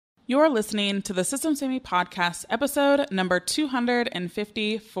You're listening to the Systems Savvy Podcast, episode number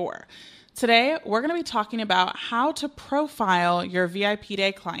 254. Today, we're going to be talking about how to profile your VIP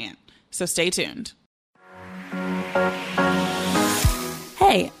Day client. So stay tuned.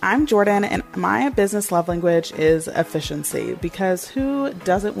 Hey, I'm Jordan, and my business love language is efficiency, because who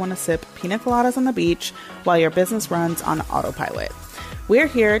doesn't want to sip pina coladas on the beach while your business runs on autopilot? We're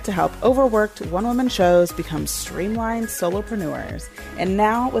here to help overworked one-woman shows become streamlined solopreneurs. And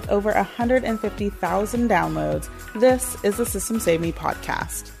now, with over 150,000 downloads, this is the Systems Savvy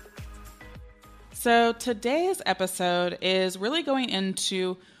Podcast. So today's episode is really going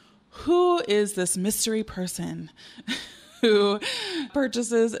into who is this mystery person who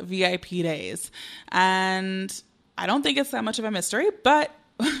purchases VIP days. And I don't think it's that much of a mystery, but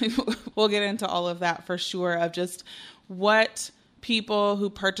we'll get into all of that for sure, of just what people who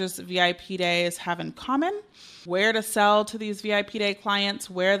purchase VIP days have in common, where to sell to these VIP day clients,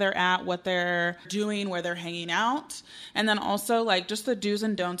 where they're at, what they're doing, where they're hanging out, and then also like just the do's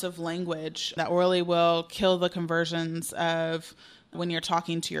and don'ts of language that really will kill the conversions of when you're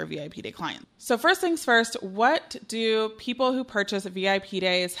talking to your VIP day client. So first things first, what do people who purchase VIP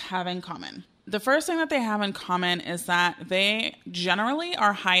days have in common? The first thing that they have in common is that they generally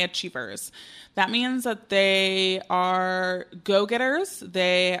are high achievers. That means that they are go-getters.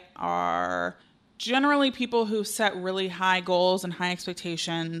 They are generally people who set really high goals and high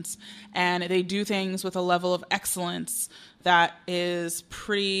expectations, and they do things with a level of excellence that is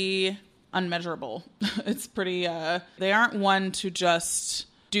pretty unmeasurable. It's pretty, they aren't one to just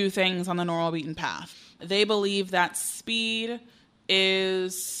do things on the normal beaten path. They believe that speed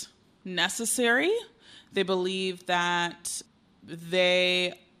is necessary. They believe that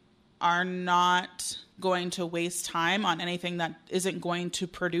they are not going to waste time on anything that isn't going to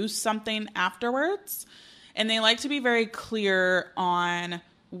produce something afterwards. And they like to be very clear on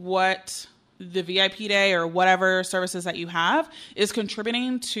what the VIP day or whatever services that you have is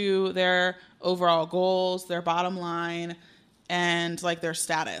contributing to their overall goals, their bottom line, and like their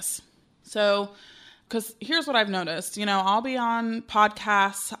status. So, because here's what I've noticed, I'll be on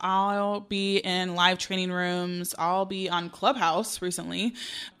podcasts, I'll be in live training rooms, I'll be on Clubhouse recently,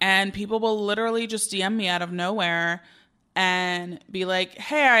 and people will literally just DM me out of nowhere and be like,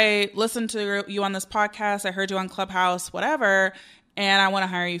 hey, I listened to you on this podcast, I heard you on Clubhouse, whatever, and I want to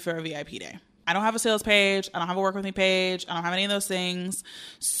hire you for a VIP day. I don't have a sales page, I don't have a work with me page, I don't have any of those things.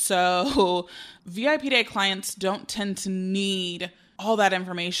 So VIP day clients don't tend to need all that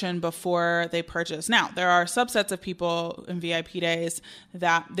information before they purchase. Now, there are subsets of people in VIP days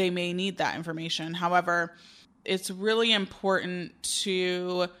that they may need that information. However, it's really important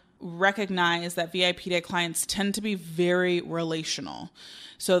to recognize that VIP day clients tend to be very relational.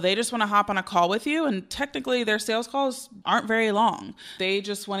 So they just want to hop on a call with you, and technically their sales calls aren't very long. They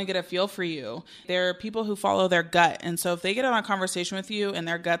just want to get a feel for you. They're people who follow their gut. And so if they get on a conversation with you and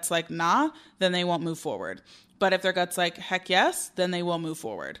their gut's like, nah, then they won't move forward. But if their gut's like, heck yes, then they will move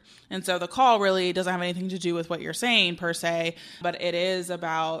forward. And so the call really doesn't have anything to do with what you're saying per se, but it is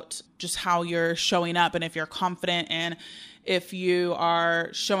about just how you're showing up, and if you're confident, and if you are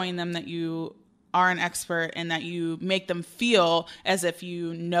showing them that you are an expert and that you make them feel as if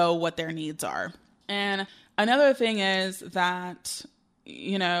you know what their needs are. And another thing is that,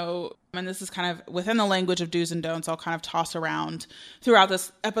 and this is kind of within the language of do's and don'ts, I'll kind of toss around throughout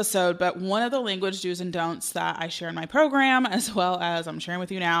this episode, but one of the language do's and don'ts that I share in my program, as well as I'm sharing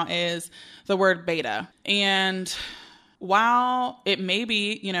with you now, is the word beta. And while it may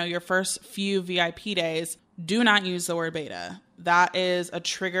be, your first few VIP days, do not use the word beta. That is a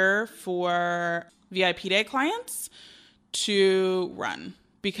trigger for VIP day clients to run,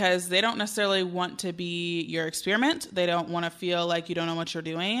 because they don't necessarily want to be your experiment. They don't want to feel like you don't know what you're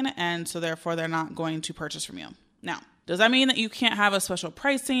doing. And so therefore they're not going to purchase from you. Now, does that mean that you can't have a special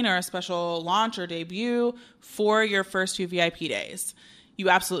pricing or a special launch or debut for your first few VIP days? You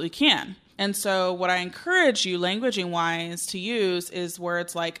absolutely can. And so what I encourage you languaging wise to use is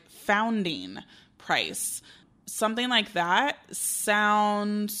words like founding price. Something like that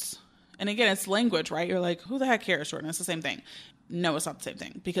sounds, and again, it's language, right? You're like, who the heck cares, Jordan? It's the same thing. No, it's not the same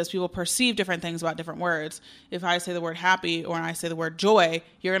thing, because people perceive different things about different words. If I say the word happy or I say the word joy,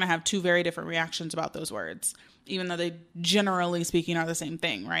 you're going to have two very different reactions about those words, even though they generally speaking are the same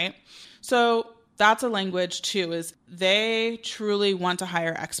thing, right? So that's a language too, is they truly want to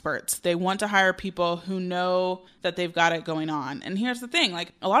hire experts. They want to hire people who know that they've got it going on. And here's the thing,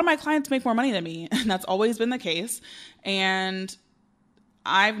 like a lot of my clients make more money than me, and that's always been the case. And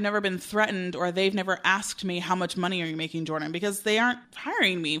I've never been threatened or they've never asked me, how much money are you making, Jordan? Because they aren't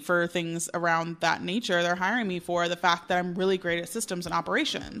hiring me for things around that nature. They're hiring me for the fact that I'm really great at systems and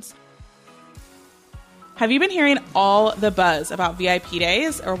operations. Have you been hearing all the buzz about VIP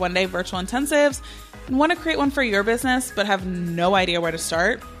days or one-day virtual intensives and want to create one for your business but have no idea where to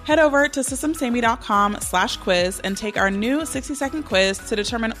start? Head over to systemsamey.com/quiz and take our new 60-second quiz to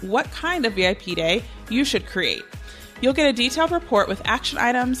determine what kind of VIP day you should create. You'll get a detailed report with action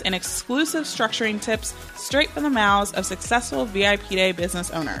items and exclusive structuring tips straight from the mouths of successful VIP day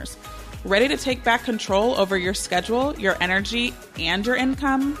business owners. Ready to take back control over your schedule, your energy, and your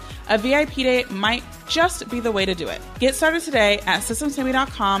income? A VIP day might just be the way to do it. Get started today at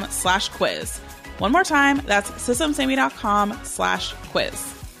systemsamey.com/quiz. One more time, that's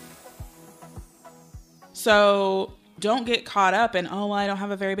systemsamey.com/quiz. So don't get caught up in, oh, well, I don't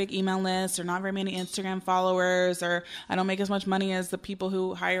have a very big email list or not very many Instagram followers, or I don't make as much money as the people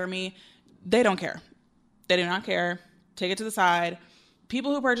who hire me. They don't care. They do not care. Take it to the side.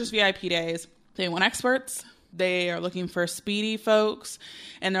 People who purchase VIP days, they want experts. They are looking for speedy folks,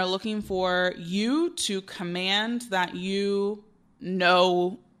 and they're looking for you to command that you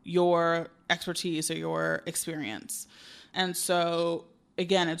know your expertise or your experience. And so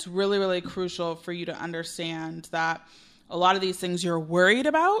again, it's really, really crucial for you to understand that a lot of these things you're worried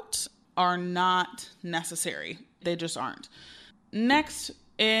about are not necessary. They just aren't. Next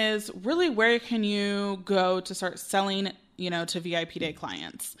is really, where can you go to start selling, to VIP day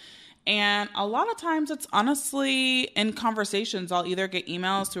clients? And a lot of times it's honestly in conversations. I'll either get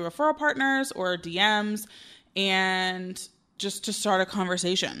emails through referral partners or DMs, and just to start a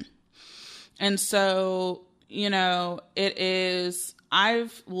conversation. And so,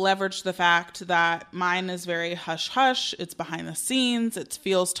 I've leveraged the fact that mine is very hush-hush. It's behind the scenes. It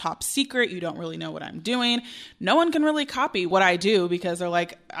feels top secret. You don't really know what I'm doing. No one can really copy what I do because they're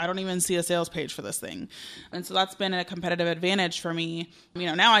like, I don't even see a sales page for this thing. And so that's been a competitive advantage for me.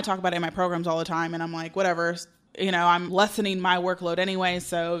 Now I talk about it in my programs all the time, and I'm like, whatever, I'm lessening my workload anyway,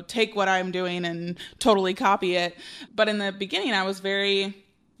 so take what I'm doing and totally copy it. But in the beginning, I was very,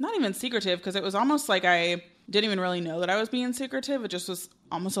 not even secretive, because it was almost like I didn't even really know that I was being secretive. It just was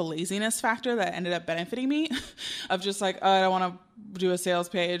almost a laziness factor that ended up benefiting me of just like, oh, I don't want to do a sales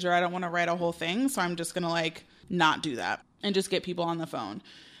page, or I don't want to write a whole thing. So I'm just going to not do that and just get people on the phone.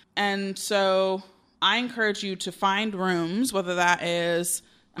 And so I encourage you to find rooms, whether that is,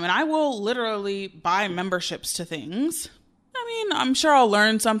 I will literally buy memberships to things. I'm sure I'll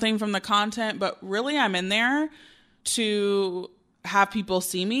learn something from the content, but really I'm in there to have people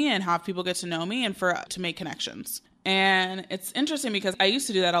see me and have people get to know me and to make connections. And it's interesting because I used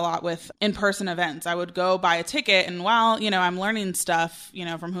to do that a lot with in-person events. I would go buy a ticket, and while, I'm learning stuff,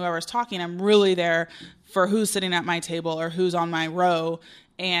 from whoever's talking, I'm really there for who's sitting at my table or who's on my row,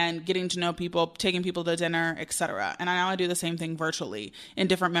 and getting to know people, taking people to dinner, etc. And now I do the same thing virtually in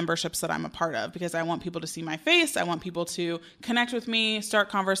different memberships that I'm a part of, because I want people to see my face. I want people to connect with me, start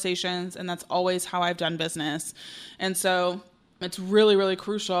conversations, and that's always how I've done business. And so it's really, really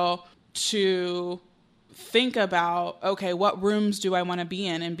crucial to think about, okay, what rooms do I want to be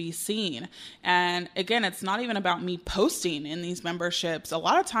in and be seen? And again, it's not even about me posting in these memberships. A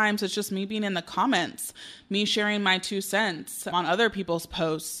lot of times it's just me being in the comments, me sharing my 2 cents on other people's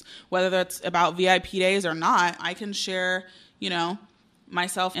posts, whether that's about VIP days or not. I can share,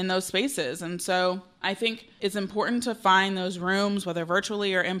 myself in those spaces. And so I think it's important to find those rooms, whether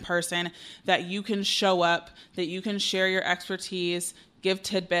virtually or in person, that you can show up, that you can share your expertise, give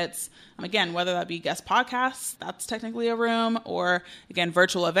tidbits. Again, whether that be guest podcasts, that's technically a room, or again,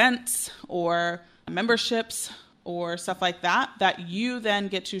 virtual events or memberships or stuff like that, that you then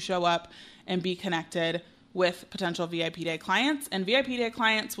get to show up and be connected with potential VIP day clients. And VIP day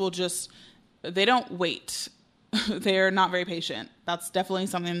clients they don't wait. They're not very patient. That's definitely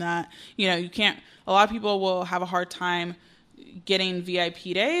something that, you can't, a lot of people will have a hard time getting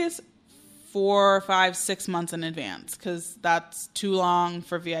VIP days 4, 5, 6 months in advance, because that's too long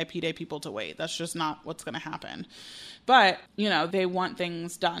for VIP day people to wait. That's just not what's going to happen. But, they want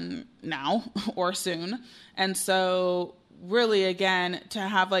things done now or soon. And so really, again, to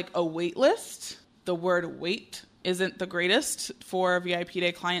have a wait list, the word wait isn't the greatest for VIP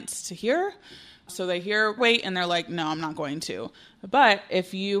day clients to hear. So they hear wait and they're like, no, I'm not going to. But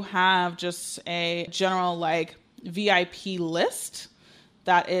if you have just a general VIP list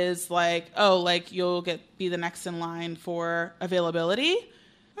that is you'll be the next in line for availability,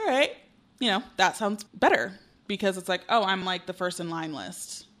 all right, that sounds better, because it's I'm the first in line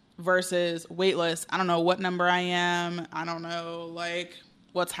list versus wait list. I don't know what number I am. I don't know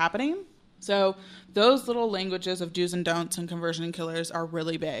what's happening. So those little languages of do's and don'ts and conversion killers are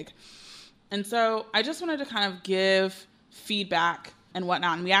really big. And so I just wanted to kind of give feedback and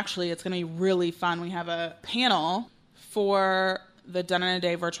whatnot. And it's going to be really fun. We have a panel for the Done in a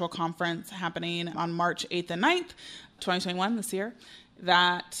Day virtual conference happening on March 8th and 9th, 2021, this year.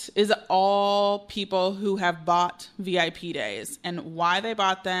 That is all people who have bought VIP days and why they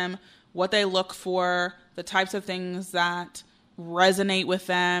bought them, what they look for, the types of things that resonate with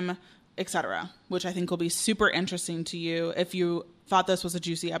them, etc., which I think will be super interesting to you. If you thought this was a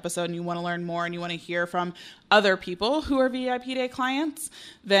juicy episode and you want to learn more and you want to hear from other people who are VIP Day clients,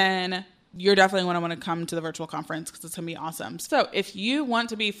 then you're definitely going to want to come to the virtual conference because it's going to be awesome. So if you want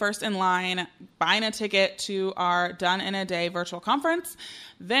to be first in line buying a ticket to our Done in a Day virtual conference,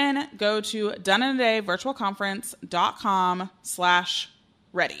 then go to doneinaday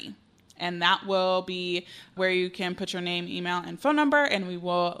virtualconference.com/ready. And that will be where you can put your name, email, and phone number, and we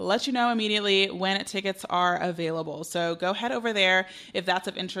will let you know immediately when tickets are available. So go head over there if that's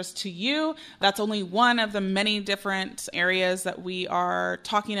of interest to you. That's only one of the many different areas that we are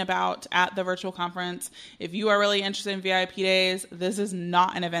talking about at the virtual conference. If you are really interested in VIP days, this is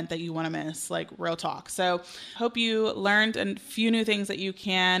not an event that you want to miss, like real talk. So hope you learned a few new things that you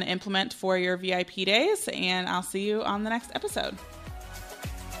can implement for your VIP days, and I'll see you on the next episode.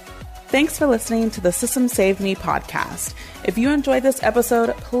 Thanks for listening to the System Saved Me podcast. If you enjoyed this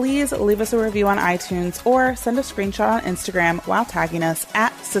episode, please leave us a review on iTunes or send a screenshot on Instagram while tagging us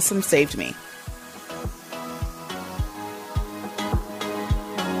at System Saved Me.